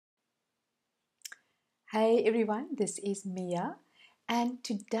Hey everyone, this is Mia, and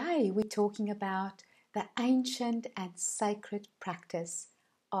today we're talking about the ancient and sacred practice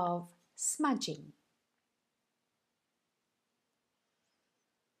of smudging.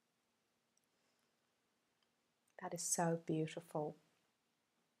 That is so beautiful.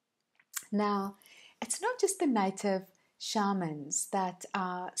 Now, it's not just the native shamans that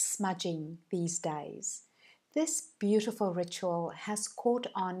are smudging these days. This beautiful ritual has caught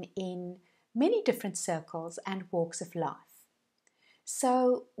on in many different circles and walks of life.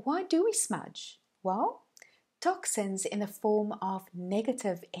 So, why do we smudge? Well, toxins in the form of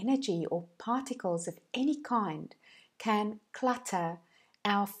negative energy or particles of any kind can clutter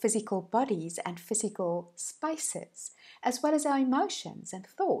our physical bodies and physical spaces, as well as our emotions and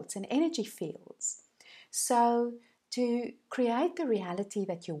thoughts and energy fields. So, to create the reality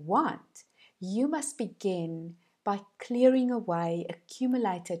that you want, you must begin by clearing away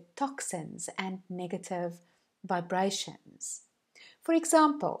accumulated toxins and negative vibrations. For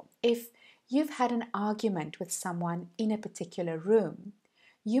example, if you've had an argument with someone in a particular room,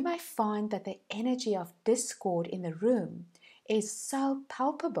 you may find that the energy of discord in the room is so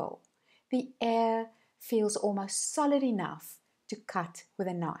palpable. The air feels almost solid enough to cut with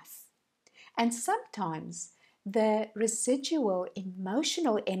a knife. And sometimes the residual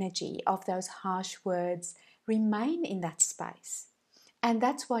emotional energy of those harsh words remain in that space. And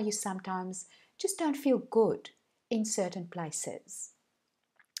that's why you sometimes just don't feel good in certain places,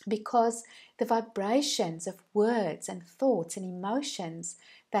 because the vibrations of words and thoughts and emotions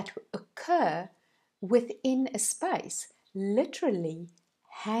that occur within a space literally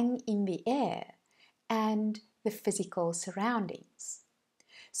hang in the air and the physical surroundings.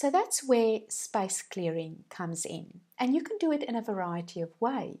 So that's where space clearing comes in, and you can do it in a variety of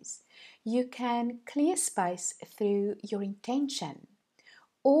ways. You can clear space through your intention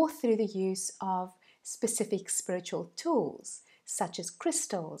or through the use of specific spiritual tools such as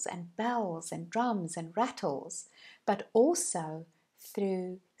crystals and bells and drums and rattles, but also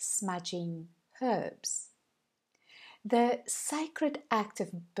through smudging herbs. The sacred act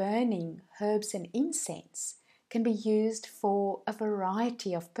of burning herbs and incense can be used for a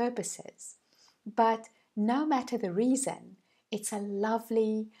variety of purposes, but no matter the reason, it's a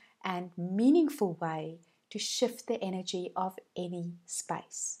lovely and meaningful way to shift the energy of any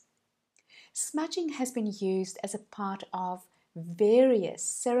space. Smudging has been used as a part of various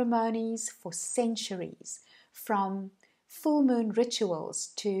ceremonies for centuries, from full moon rituals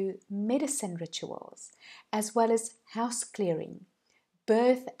to medicine rituals, as well as house clearing,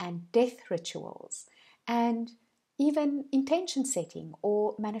 birth and death rituals, and even intention setting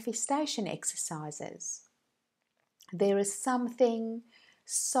or manifestation exercises. There is something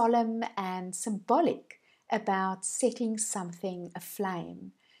solemn and symbolic about setting something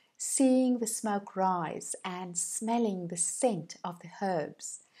aflame, seeing the smoke rise and smelling the scent of the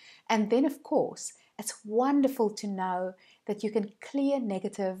herbs. And then, of course, it's wonderful to know that you can clear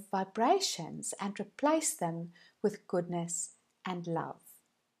negative vibrations and replace them with goodness and love.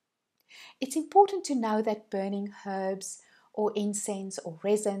 It's important to know that burning herbs or incense or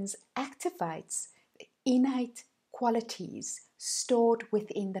resins activates the innate qualities stored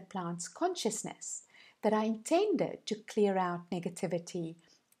within the plant's consciousness that are intended to clear out negativity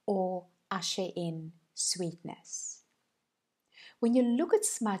or usher in sweetness. When you look at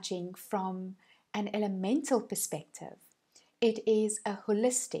smudging from an elemental perspective, it is a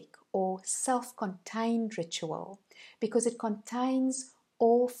holistic or self-contained ritual because it contains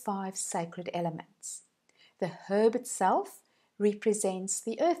all 5 sacred elements. The herb itself represents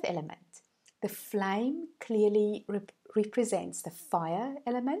the earth element. The flame clearly represents the fire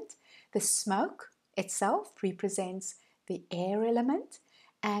element. The smoke itself represents the air element.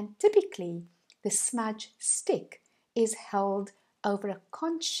 And typically, the smudge stick is held over a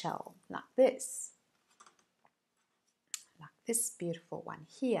conch shell like this beautiful one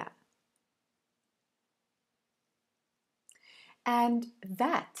here. And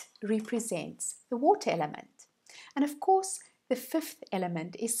that represents the water element. And of course, the 5th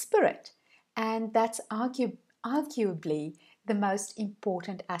element is spirit, and that's arguably the most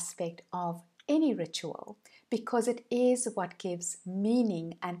important aspect of any ritual because it is what gives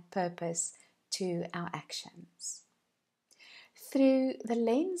meaning and purpose to our actions. Through the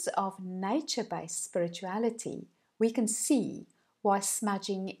lens of nature-based spirituality, we can see why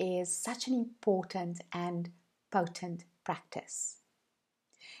smudging is such an important and potent practice.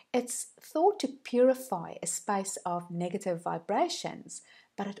 It's thought to purify a space of negative vibrations,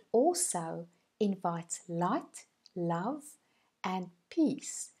 but it also invites light, love, and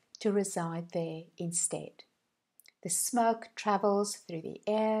peace to reside there instead. The smoke travels through the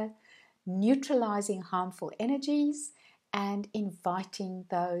air, neutralizing harmful energies and inviting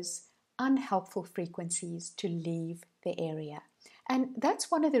those unhelpful frequencies to leave the area. And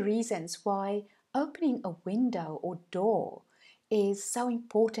that's one of the reasons why opening a window or door is so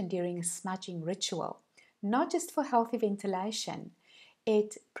important during a smudging ritual, not just for healthy ventilation.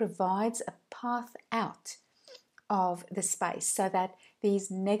 It provides a path out of the space so that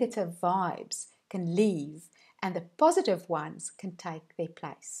these negative vibes can leave and the positive ones can take their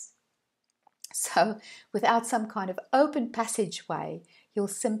place. So without some kind of open passageway, you'll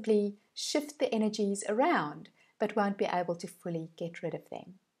simply shift the energies around but won't be able to fully get rid of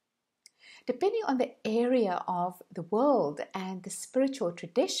them. Depending on the area of the world and the spiritual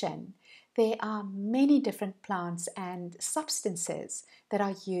tradition, there are many different plants and substances that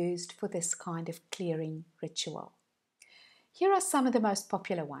are used for this kind of clearing ritual. Here are some of the most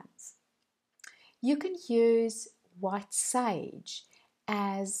popular ones. You can use white sage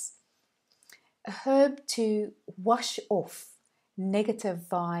as a herb to wash off negative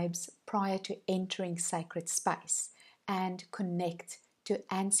vibes prior to entering sacred space and connect to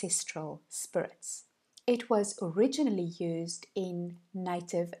ancestral spirits. It was originally used in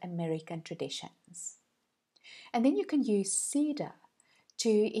Native American traditions. And then you can use cedar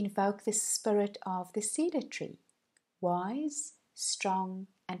to invoke the spirit of the cedar tree, wise, strong,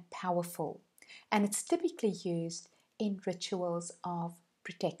 and powerful. And it's typically used in rituals of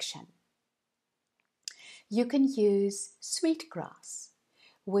protection. You can use sweetgrass,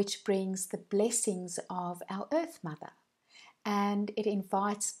 which brings the blessings of our Earth Mother, and it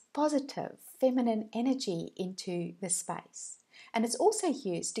invites positive feminine energy into the space. And it's also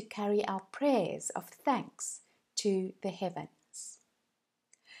used to carry our prayers of thanks to the heavens.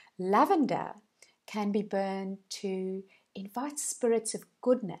 Lavender can be burned to invite spirits of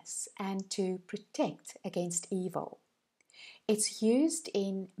goodness and to protect against evil. It's used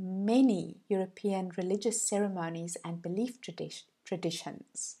in many European religious ceremonies and belief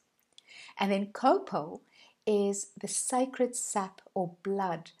traditions. And then copal is the sacred sap or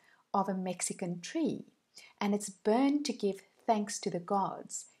blood of a Mexican tree, and it's burned to give thanks to the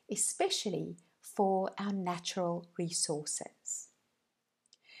gods, especially for our natural resources.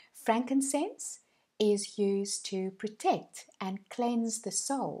 Frankincense is used to protect and cleanse the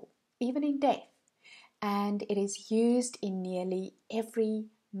soul, even in death, and it is used in nearly every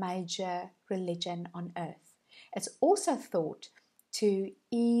major religion on earth. It's also thought to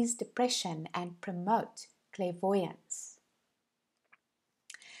ease depression and promote clairvoyance.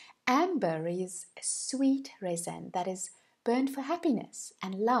 Amber is a sweet resin that is burned for happiness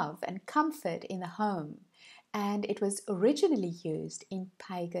and love and comfort in the home, and it was originally used in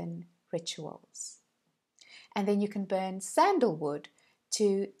pagan rituals. And then you can burn sandalwood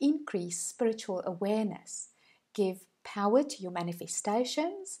to increase spiritual awareness, give power to your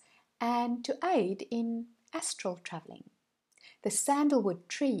manifestations, and to aid in astral traveling. The sandalwood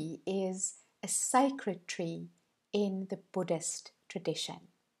tree is a sacred tree in the Buddhist tradition.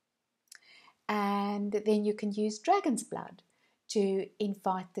 And then you can use dragon's blood to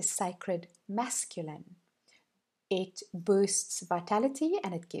invite the sacred masculine. It boosts vitality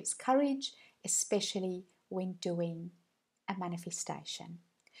and it gives courage, especially when doing a manifestation.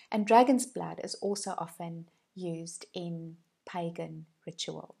 And dragon's blood is also often used in pagan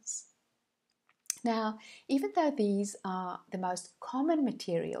rituals. Now, even though these are the most common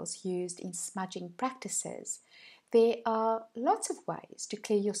materials used in smudging practices, there are lots of ways to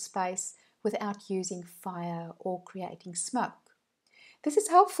clear your space without using fire or creating smoke. This is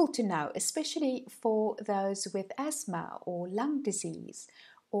helpful to know, especially for those with asthma or lung disease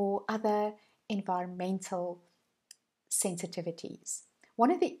or other environmental sensitivities.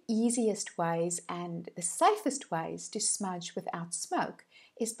 One of the easiest ways and the safest ways to smudge without smoke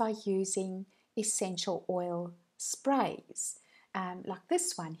is by using essential oil sprays, like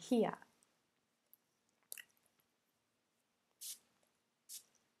this one here.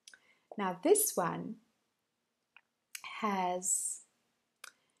 Now this one has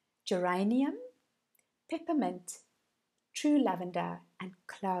geranium, peppermint, true lavender and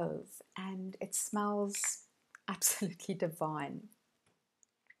clove, and it smells absolutely divine.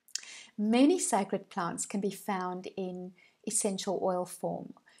 Many sacred plants can be found in essential oil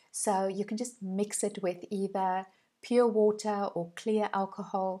form, so you can just mix it with either pure water or clear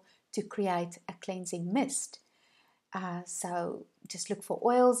alcohol to create a cleansing mist. So just look for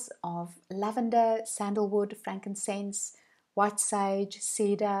oils of lavender, sandalwood, frankincense, white sage,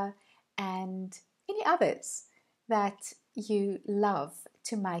 cedar, and any others that you love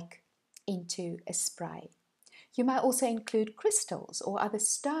to make into a spray. You may also include crystals or other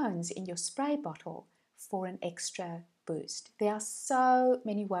stones in your spray bottle for an extra boost. There are so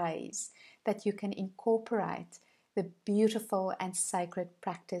many ways that you can incorporate the beautiful and sacred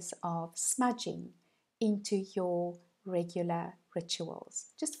practice of smudging into your regular rituals.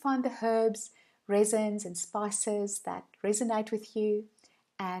 Just find the herbs, resins, and spices that resonate with you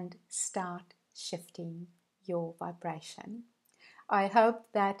and start shifting your vibration. I hope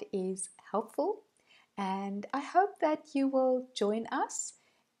that is helpful, and I hope that you will join us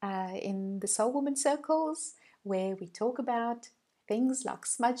in the Soul Woman circles where we talk about things like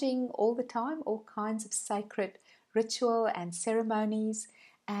smudging all the time, all kinds of sacred ritual and ceremonies.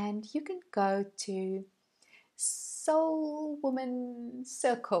 And you can go to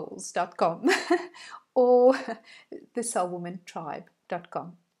soulwomancircles.com or the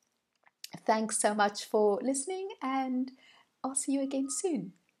soulwomantribe.com. Thanks so much for listening, and I'll see you again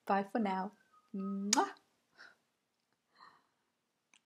soon. Bye for now. Mwah.